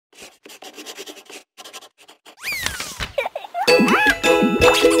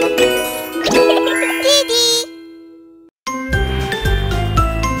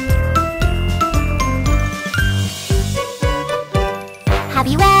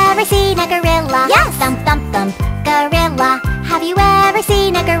ever seen a gorilla? Yes. Thump, thump, thump, gorilla. Have you ever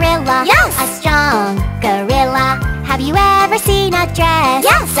seen a gorilla? Yes. A strong gorilla. Have you ever seen a dress?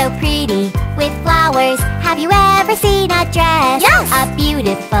 Yes. So pretty with flowers. Have you ever seen a dress? Yes. A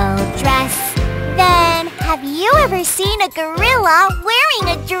beautiful dress. Then, have you ever seen a gorilla wearing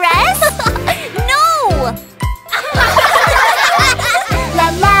a dress? No! La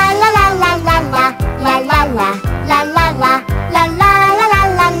la la la la la la la la la la la la la la la la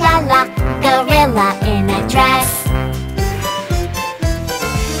la la la. Gorilla in a dress.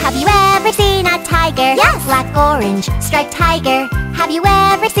 Have you ever seen a tiger? Yes. Black, orange, striped tiger. Have you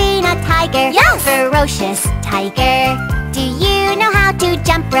ever seen a tiger? Yes. Ferocious tiger. Do you know how to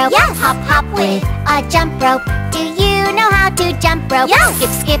jump rope? Yes. Hop, hop with a jump rope. Do you know how to jump rope? Yes.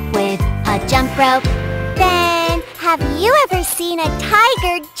 Skip, skip with a jump rope. Then, have you ever seen a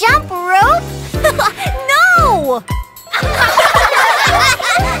tiger jump rope? No!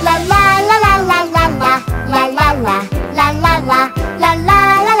 La la la la la la la la la la la la la la la la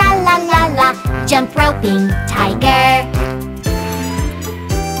la la la la. Jump roping tiger.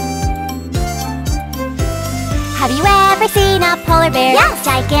 Have you ever seen a polar bear? Yes.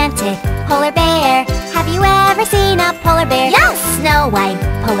 Gigantic polar bear. Have you ever seen a polar bear? Yes. Snow white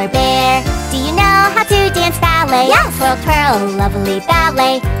polar bear. Do you know how to dance ballet? Yes. Twirl, twirl, lovely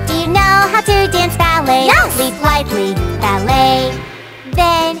ballet. Do you know how to dance ballet? Yes. Leap lightly ballet.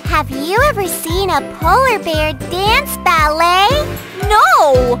 Then, have you ever seen a polar bear dance ballet?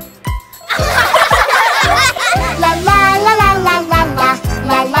 No! La la la la la la la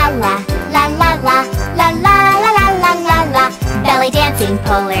la la la la la la la la la la la la la. Belly dancing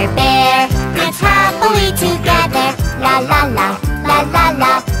polar bear. Dance happily together. La la